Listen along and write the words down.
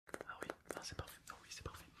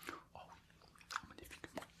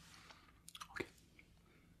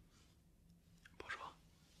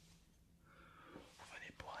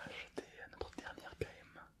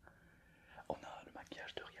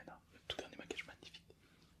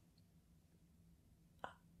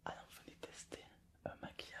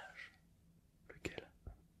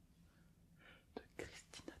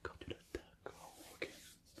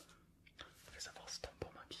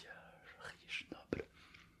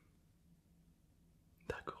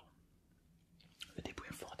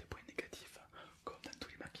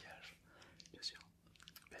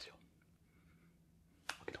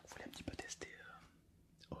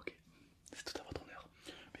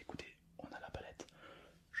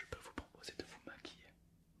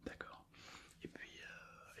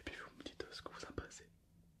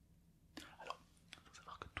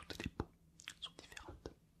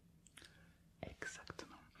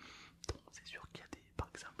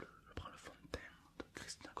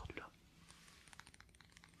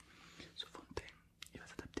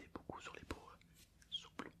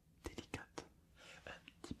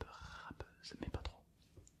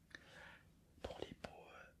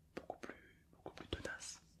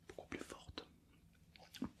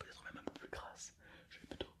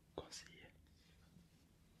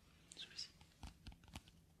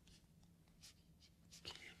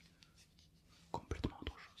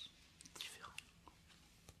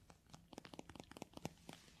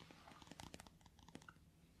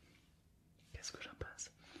qu'est-ce que j'en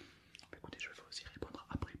pense? Bah, écoutez, je vais aussi répondre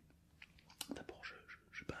après. D'abord, je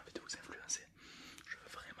n'ai pas envie de vous influencer. Je veux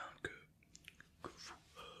vraiment que vous,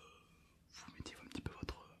 vous mettiez un petit peu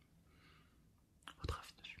votre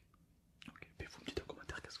avis dessus. Ok, puis vous me dites en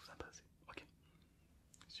commentaire qu'est-ce que vous en pensez. Ok,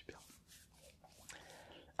 super.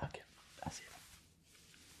 Ok, asseyez-vous.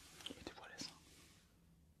 Mettez-vous à l'aise.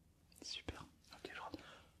 Super. Ok, je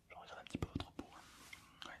regarde un petit peu votre peau.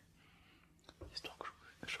 Hein. Ouais. Histoire que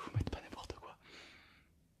je vous mette pas n'importe quoi.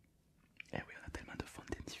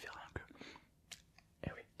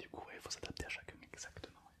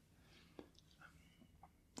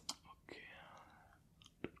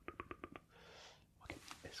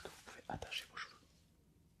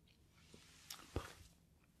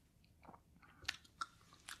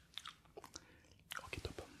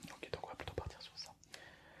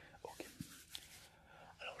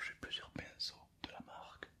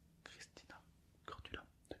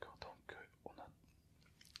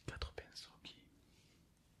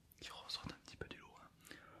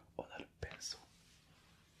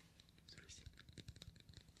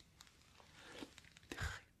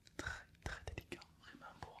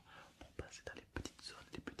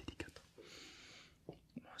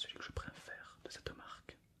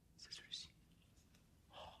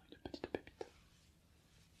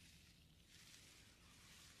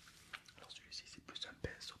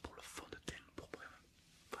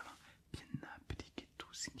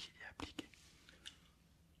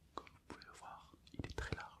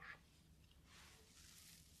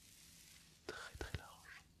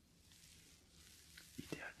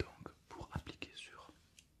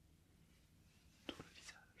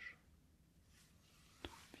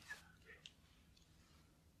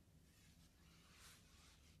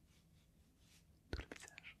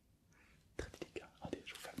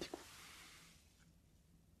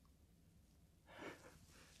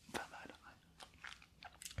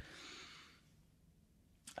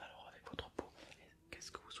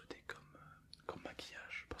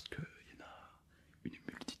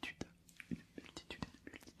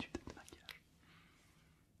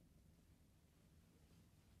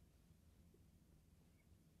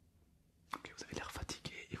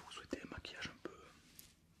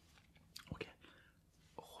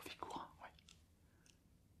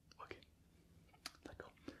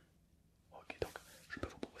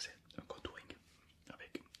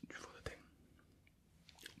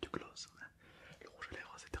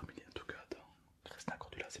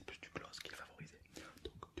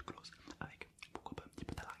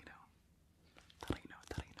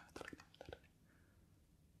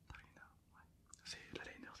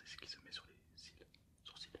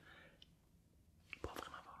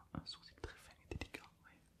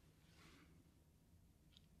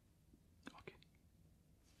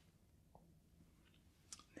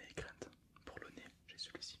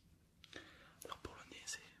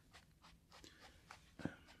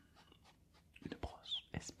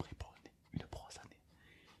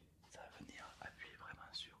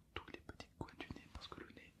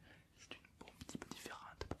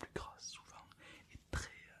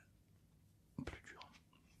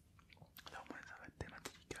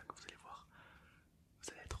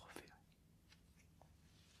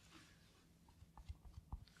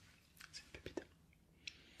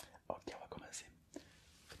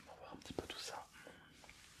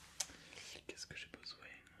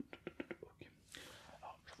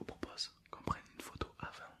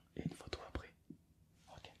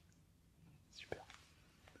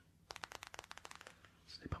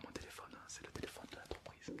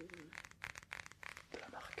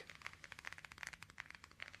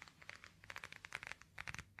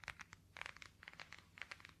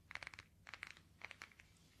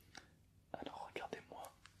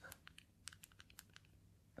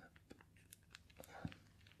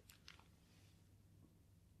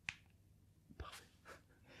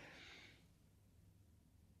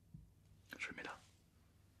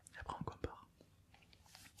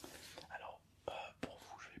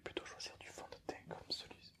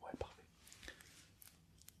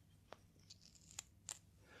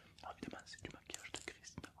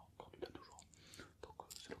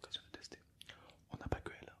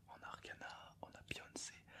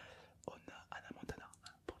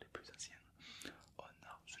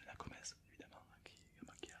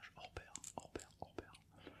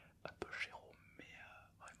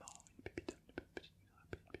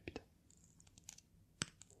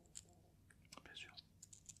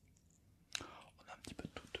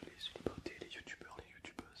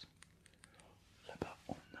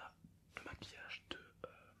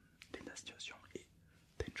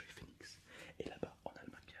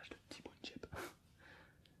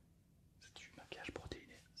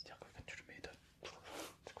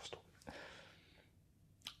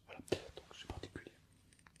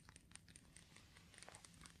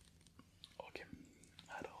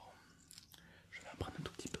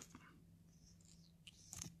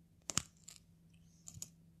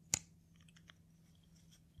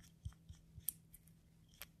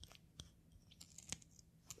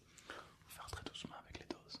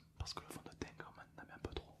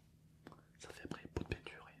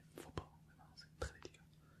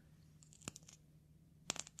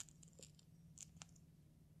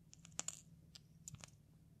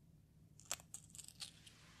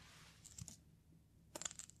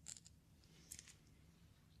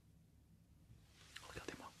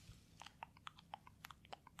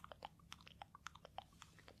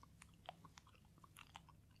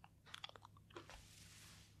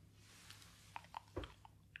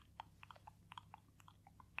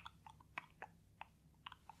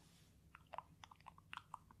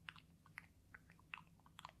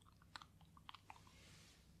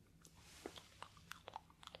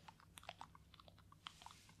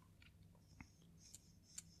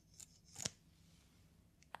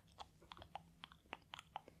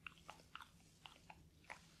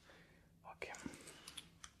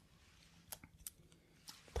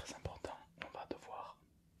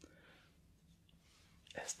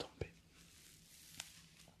 estomper.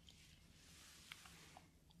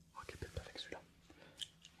 Ok, peut-être pas avec celui-là.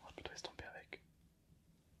 On va plutôt estomper avec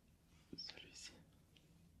celui-ci.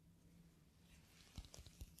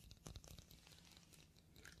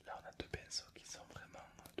 Là on a deux pinceaux qui sont vraiment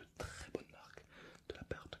de très bonne marque de la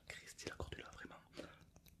part de Cristina Cordula, vraiment.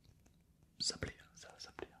 Ça plaît, hein,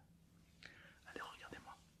 ça plaît. Allez,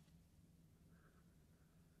 regardez-moi.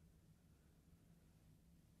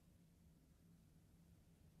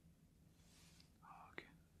 Ah, ok,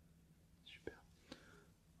 super.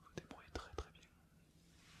 Vous débrouillez très très bien.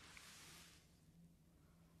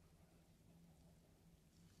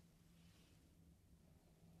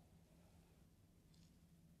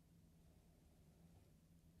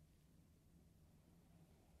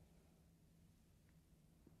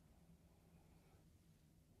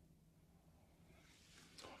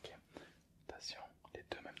 Ok, attention, les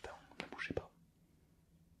deux en même temps, ne bougez pas.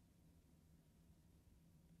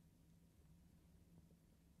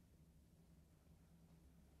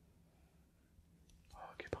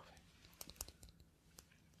 Ok, parfait.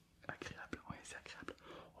 Agréable, oui, c'est agréable.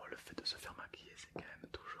 Oh, le fait de se faire maquiller, c'est quand même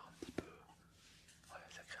toujours un petit peu. Ouais,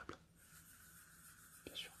 c'est agréable.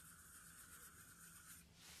 Bien sûr.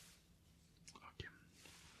 Ok.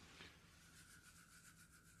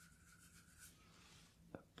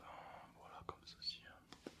 Hop, voilà, comme ceci.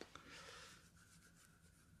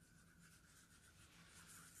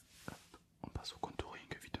 Hop, on passe au contouring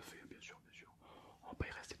vite fait, bien sûr, bien sûr. On va pas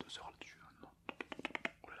y rester 2 heures là-dessus, hein, non.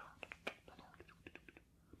 Oh là là. Non, non, du tout, du tout, du tout.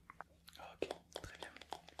 Ok, très bien.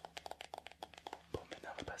 Bon,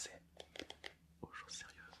 maintenant on va passer aux choses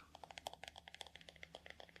sérieuses.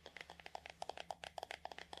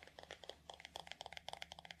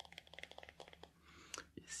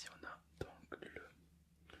 Ici on a donc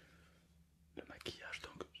le maquillage,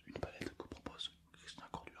 donc une palette que propose Cristina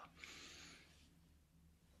Cordula.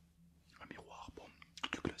 Un miroir, bon,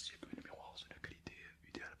 du classique, mais le miroir c'est la qualité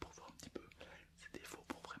idéale pour voir un petit peu ses défauts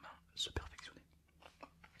pour vraiment se perfectionner.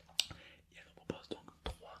 Et elle nous propose donc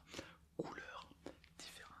 3 couleurs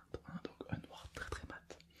différentes. On a donc un noir très très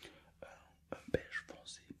mat, un beige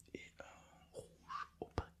foncé et un rouge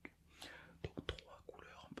opaque. Donc 3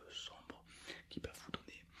 couleurs un peu sombres qui peuvent vous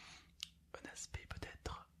donner un aspect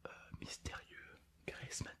peut-être mystérieux,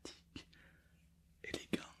 charismatique,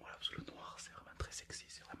 élégant. Voilà, parce que le noir c'est vraiment très sexy,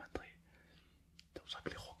 c'est vraiment très. C'est pour ça que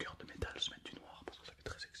les rockers de métal se mettent du noir, parce que ça fait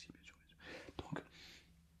très sexy, bien sûr. Donc,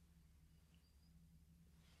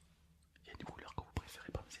 il y a une couleur que vous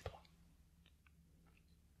préférez parmi ces 3.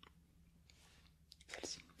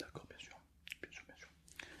 Celle-ci, d'accord, bien sûr. Bien sûr, bien sûr.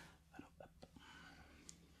 Alors, hop.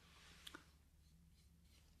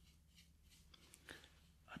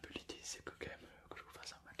 Un peu l'idée, c'est que quand même que je vous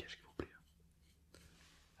fasse un maquillage qui vous plaît.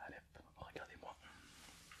 Allez, regardez-moi.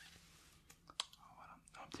 Voilà,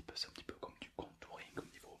 un petit peu, c'est un petit peu comme du contouring au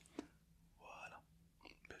niveau. Voilà,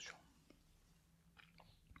 bien sûr.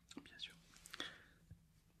 Bien sûr.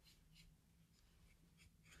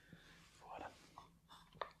 Voilà.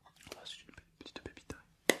 Voilà, c'est une petite pépite.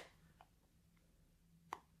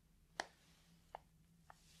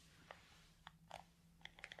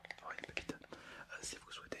 Oh, une pépite. Si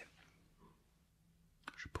vous souhaitez,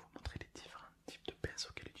 je peux vous montrer les différents types de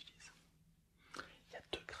pinceaux qu'elle utilise. Il y a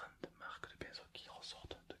 2 grandes marques de pinceaux qui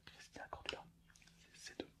ressortent de Cristina Cordula. C'est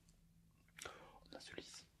ces deux. On a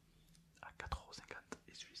celui-ci à 4,50 €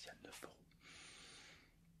 et celui-ci à 9 €.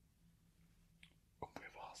 Comme vous pouvez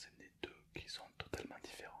voir, c'est les deux qui sont totalement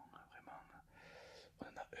différents, hein, vraiment. On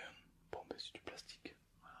en a un, bon ben c'est du plastique,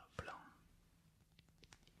 voilà, blanc.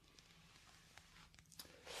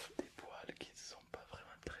 Des poils qui ne sont pas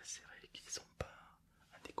vraiment très serrés, qui ne sont pas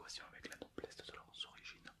en adéquation avec la noblesse de leurs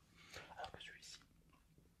origines. Alors que celui-ci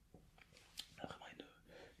a vraiment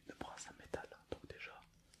une brosse en métal, donc déjà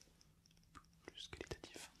plus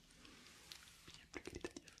qualitatif, bien plus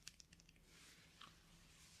qualitatif.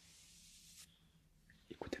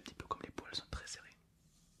 Écoutez un petit peu comme les poils sont très serrés.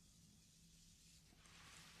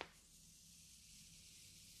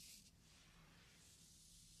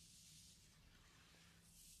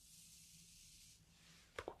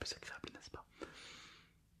 Beaucoup plus agréable, n'est-ce pas?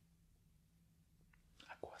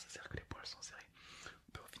 À quoi ça sert que les poils sont serrés?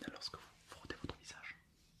 Au final, lorsque vous frottez votre visage,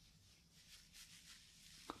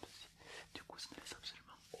 comme ceci, du coup ça ne laisse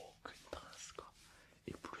absolument aucune trace, quoi.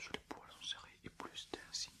 Et plus les poils sont serrés, et plus c'est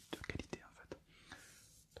un signe de qualité en fait.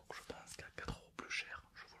 Donc je pense qu'à 4 € plus cher,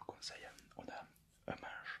 je vous le conseille, on a un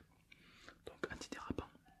manche, donc antidérapant.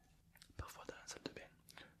 Parfois dans la salle de bain,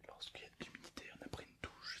 lorsqu'il y a de l'humidité, on a pris une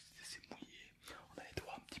douche, c'est mouillé, on a les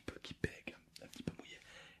doigts un petit peu qui pèguent, un petit peu mouillés,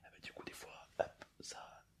 et ben, du coup des fois, hop,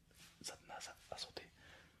 ça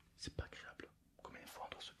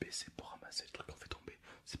baisser pour ramasser le truc qu'on fait tomber,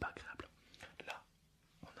 c'est pas agréable. Là,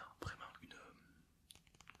 on a vraiment une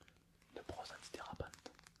brosse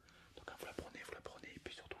antidérapante. Donc quand vous la prenez, et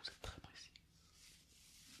puis surtout vous êtes très précis.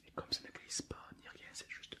 Et comme ça ne glisse pas ni rien, c'est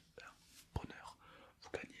juste un bonheur. Vous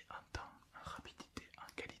gagnez en temps, en rapidité, en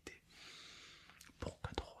qualité. Pour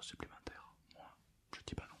 4 € supplémentaires, moi je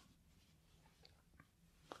dis pas non.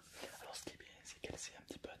 Alors ce qui est bien, c'est qu'elle s'est un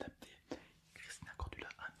petit peu adaptée, Cristina Cordula,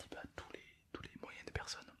 un petit peu à tous les moyens de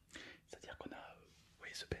personnes. C'est-à-dire qu'on a, vous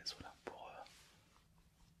voyez ce pinceau là pour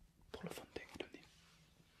le fond de teint et le nez.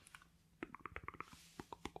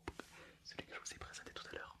 Celui que je vous ai présenté tout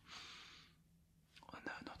à l'heure. On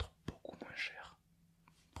a un autre beaucoup moins cher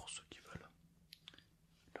pour ceux qui veulent.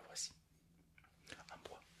 Le voici, en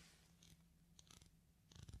bois.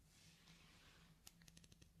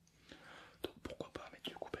 Donc pourquoi pas, mais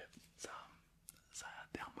du coup ça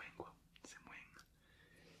adhère moins quoi. C'est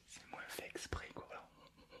moins fait exprès quoi. Voilà,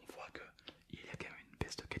 on voit qu'il y a quand même une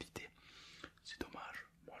baisse de qualité. C'est dommage.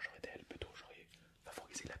 Moi j'aurais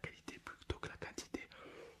favorisé la qualité plutôt que la quantité.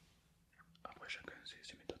 Après chacun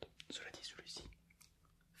ses méthodes. Cela dit, celui-ci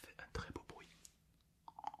fait un très beau bruit.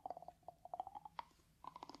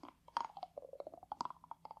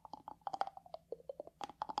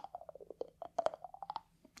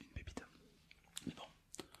 Une pépite. Mais bon,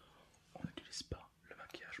 on n'utilise pas le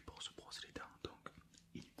maquillage pour se brosser les dents, donc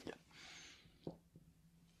inutile.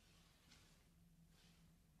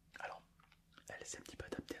 Alors, elle s'est un petit peu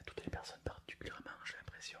adaptée à toutes les personnes, particulièrement, j'ai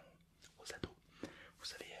l'impression, aux ados. Vous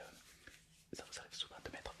savez, ça vous arrive souvent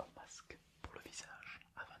de mettre un masque pour le visage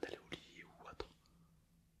avant d'aller au lit ou autre.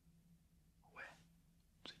 Ouais,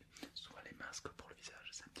 souvent les masques pour le visage,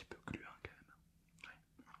 c'est un petit peu gluant quand même. Ouais.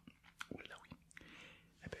 Oula oui.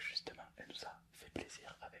 Et bien justement, elle nous a fait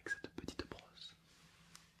plaisir avec cette petite brosse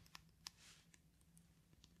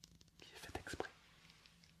qui est faite exprès.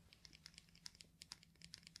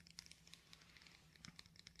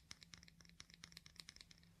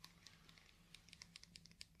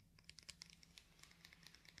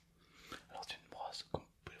 Alors c'est une brosse, comme vous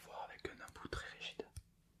pouvez le voir, avec un embout très rigide.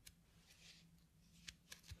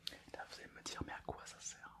 Là vous allez me dire, mais à quoi ça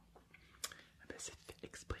sert? Eh bien, c'est fait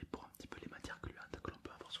exprès pour un petit peu les matières gluantes que l'on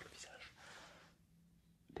peut avoir sur le visage.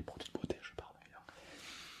 Des produits de beauté, je parle évidemment.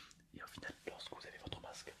 Et au final, lorsque vous avez votre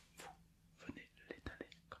masque, vous venez l'étaler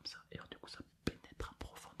comme ça, et alors du coup ça pénètre en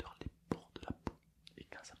profondeur les pores de la peau. Et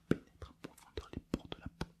quand ça pénètre en profondeur les pores de la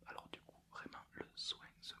peau, alors du coup vraiment le soin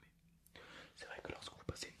se met. C'est vrai que lorsque vous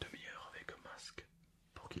passez une demi-heure avec un masque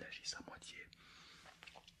pour qu'il agisse à moitié,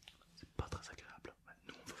 c'est pas très agréable.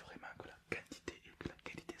 Nous on veut vraiment que la quantité et que la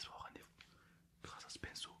qualité soient au rendez-vous. Grâce à ce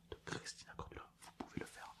pinceau de Cristina Cordula, vous pouvez le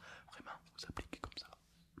faire. Vraiment, vous appliquez comme ça.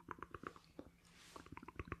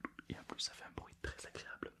 Et en plus ça fait un bruit très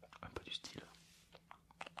agréable, un peu du style.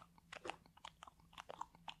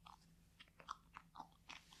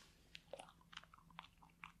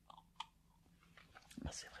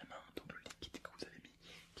 Bah, c'est vraiment donc, le liquide que vous avez mis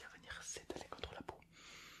qui va venir s'étaler contre la peau.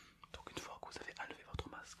 Donc une fois que vous avez enlevé votre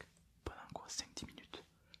masque, pendant quoi 5-10 minutes,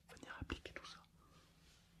 venir appliquer tout ça.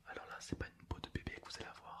 Alors là c'est pas une peau de bébé que vous allez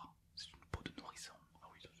avoir, c'est une peau de nourrisson. Ah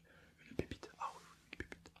oui, une pépite. Ah oui, une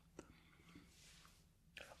pépite.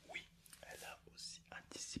 Oui, elle a aussi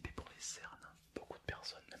anticipé pour les cernes. Beaucoup de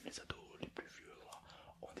personnes, même les ados les plus vieux,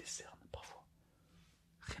 ont des cernes parfois.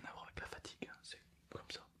 Rien à voir avec la fatigue, hein, c'est comme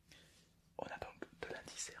ça. On a donc de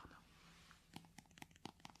l'anti-cerne.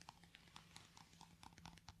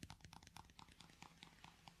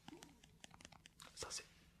 Ça c'est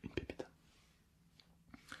une pépite.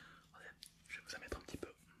 Allez, je vais vous en mettre un petit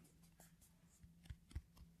peu.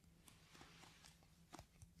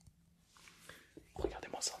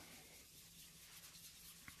 Regardez-moi ça.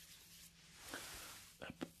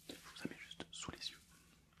 Hop, je vous en mets juste sous les yeux.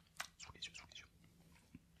 Sous les yeux, sous les yeux.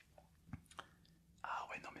 Ah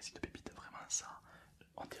ouais, non mais c'est une pépite, vraiment ça.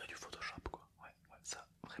 On dirait du Photoshop quoi. Ouais, ça,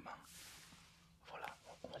 vraiment. Voilà,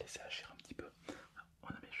 on va laisser agir un petit peu. On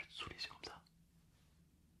la met juste sous les yeux comme ça.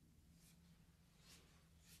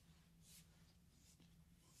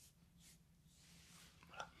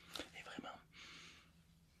 Voilà. Et vraiment,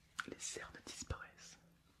 les cernes disparaissent.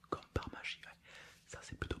 Comme par magie. Ouais. Ça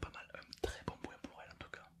c'est plutôt pas mal. Un très bon point pour elle en tout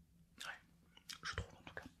cas. Ouais, je trouve en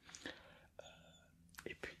tout cas.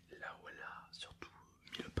 Et puis là où elle a surtout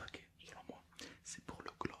mis le paquet, selon moi, c'est pour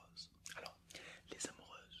le gloss. Alors, les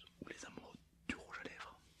amoureuses ou les amoureux du rouge à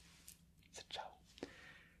lèvres,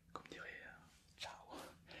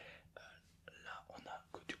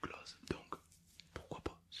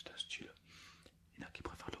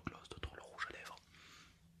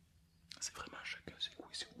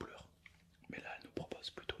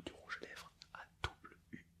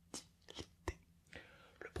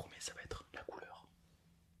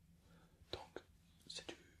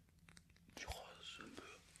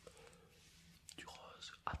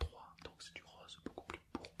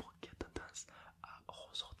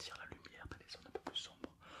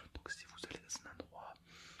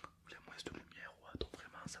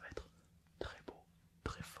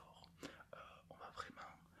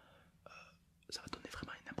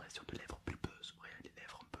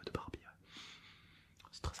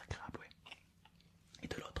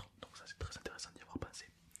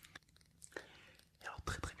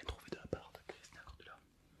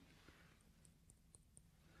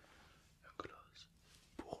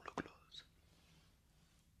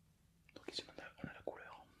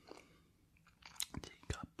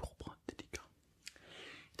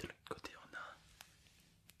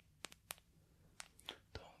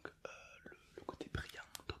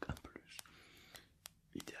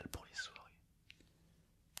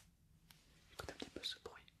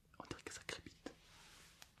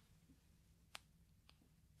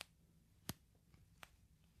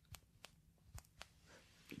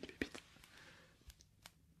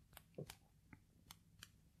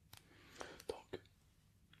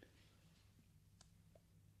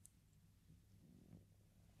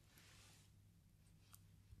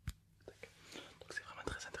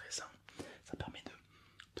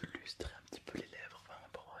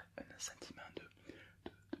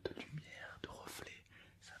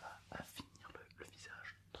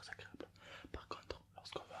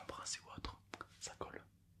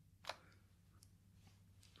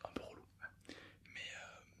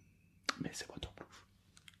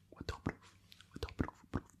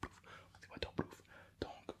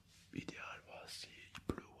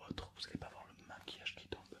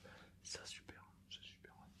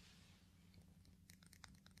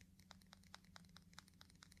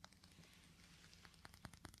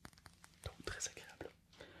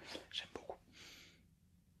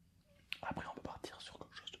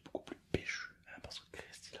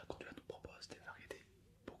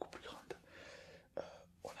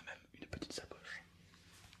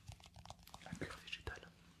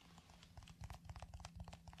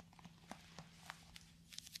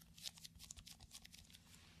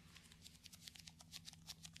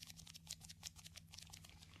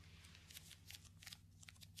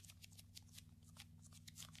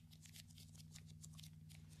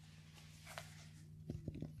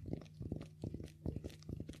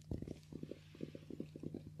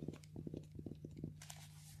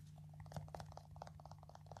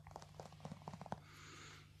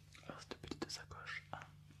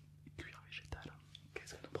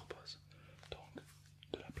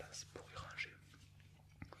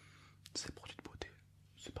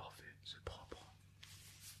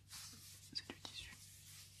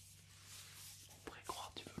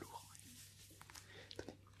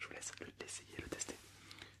 l'essayer, le tester.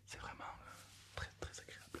 C'est vraiment très très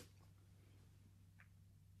agréable.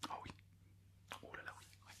 Oh oui, oh là là oui.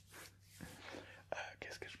 Ouais.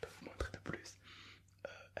 Qu'est-ce que je peux vous montrer de plus?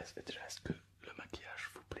 Est-ce que le maquillage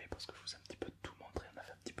vous plaît? Parce que je vous ai un petit peu tout montré, on a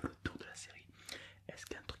fait un petit peu le tour de la série. Est-ce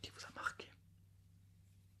qu'il y a un truc qui vous a marqué?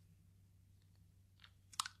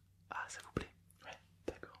 Ah, ça vous plaît? Ouais,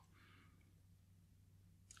 d'accord.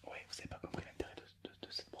 Oui, vous n'avez pas compris l'intérêt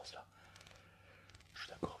de cette brosse là. Je suis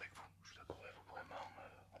d'accord avec vous, vraiment,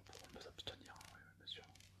 on peut s'abstenir, hein, oui, bien sûr.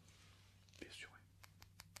 Bien sûr, oui.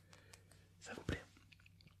 Ça vous plaît?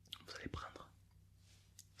 Vous allez prendre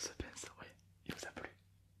ce pinceau, oui, il vous a plu?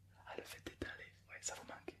 Ah, le fait d'étaler, oui, ça vous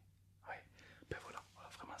manque? Oui, ben voilà,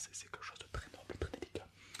 vraiment c'est quelque chose de très noble, très délicat.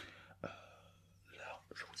 Là,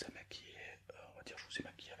 je vous ai maquillé, on va dire, je vous ai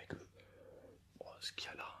maquillé avec ce qu'il y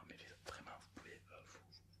a là, mais vraiment, vous pouvez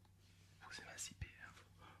vous émanciper, hein,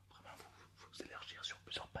 vraiment vous élargir sur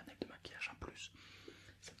plusieurs panels de maquillage en plus.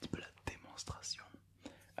 C'est un petit peu la démonstration,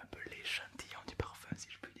 un peu l'échantillon du parfum, si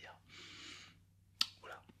je puis dire.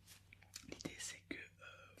 Voilà, l'idée c'est que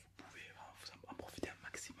vous pouvez vous en profiter un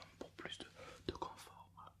maximum pour plus de confort.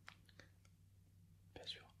 Voilà. Bien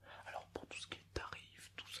sûr. Alors pour tout ce qui est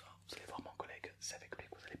tarif, tout ça, vous allez voir mon collègue, c'est avec lui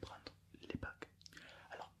que vous allez prendre les packs.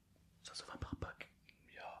 Alors ça se vend par pack,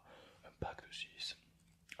 il y a un pack de 6,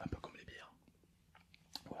 un peu comme les bières.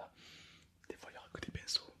 Voilà, des fois il n'y aura que des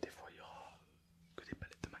pinceaux, des fois il y aura que des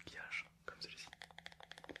palettes de maquillage comme celle-ci.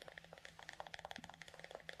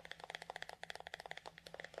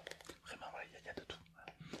 Vraiment, voilà, il y a de tout.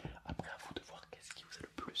 Après, à vous de voir qu'est-ce qui vous a le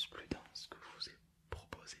plus plu dans ce que je vous ai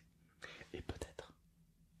proposé. Et peut-être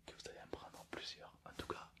que vous allez en prendre plusieurs. En tout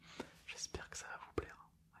cas, j'espère que ça va vous plaire.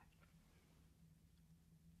 Ouais.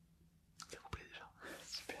 Ça vous plaît déjà?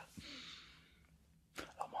 Super.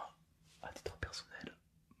 Alors moi, à titre personnel,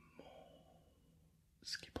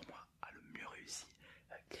 ce qui pour moi a le mieux réussi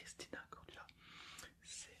avec Cristina Cordula,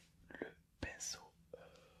 c'est le pinceau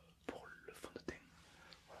pour le fond de teint.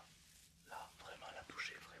 Voilà. Là, vraiment, elle a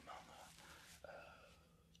touché vraiment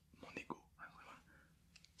mon ego. Hein, vraiment.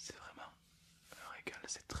 C'est vraiment un régal,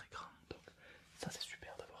 c'est très grand. Donc ça c'est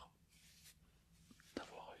super d'avoir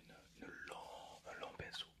un long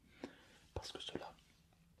pinceau. Parce que ceux-là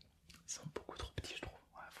sont beaucoup trop petits, je trouve.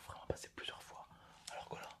 Il faut vraiment passer plusieurs fois. Alors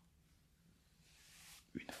que là,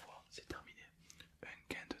 une fois, c'est terminé. Un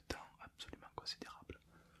gain de temps absolument considérable.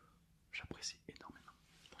 J'apprécie énormément.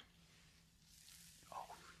 Oh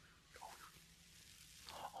oui, oh oui, oui.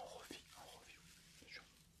 Oh, on revit, bien sûr.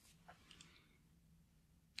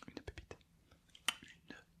 Une pépite.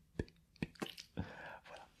 Une pépite.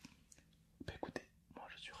 Voilà. Bah écoutez, moi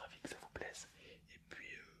je suis ravi que ça vous plaise. Et puis,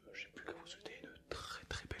 j'ai plus qu'à vous souhaiter une très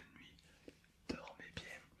très belle nuit. Dormez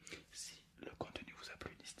bien. Si le contenu vous a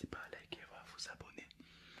plu, n'hésitez pas à liker, à vous abonner.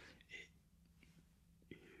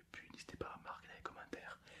 Et puis n'hésitez pas à marquer dans les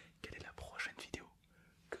commentaires quelle est la prochaine vidéo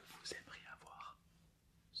que vous aimeriez avoir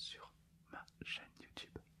sur ma chaîne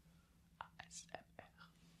YouTube ASMR.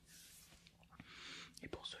 Et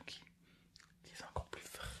pour ceux qui sont encore plus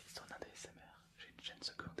frissonnants d'ASMR, j'ai une chaîne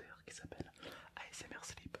secondaire qui s'appelle ASMR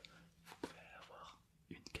Sleep. Vous pouvez avoir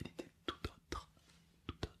une qualité tout autre,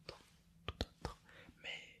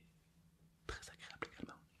 mais très agréable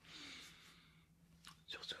également.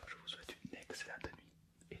 Sur ce, je vous souhaite une excellente nuit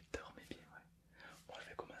et dormez bien. Ouais. Moi, je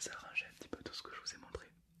vais commencer à ranger un petit peu tout ce que je vous ai montré.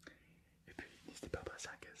 Et puis, n'hésitez pas à passer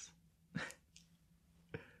en caisse.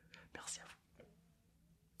 Merci à vous.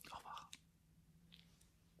 Au revoir.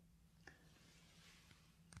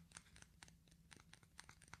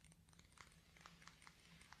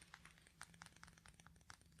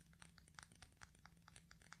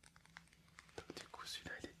 Donc, du coup,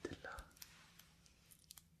 celui-là, il était là.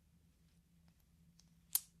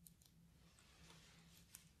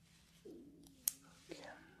 Ok.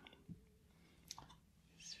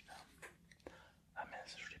 Et celui-là. Ah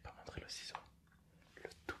mince, je ne lui ai pas montré le ciseau. Le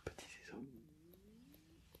tout petit ciseau.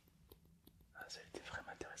 Ah, ça a été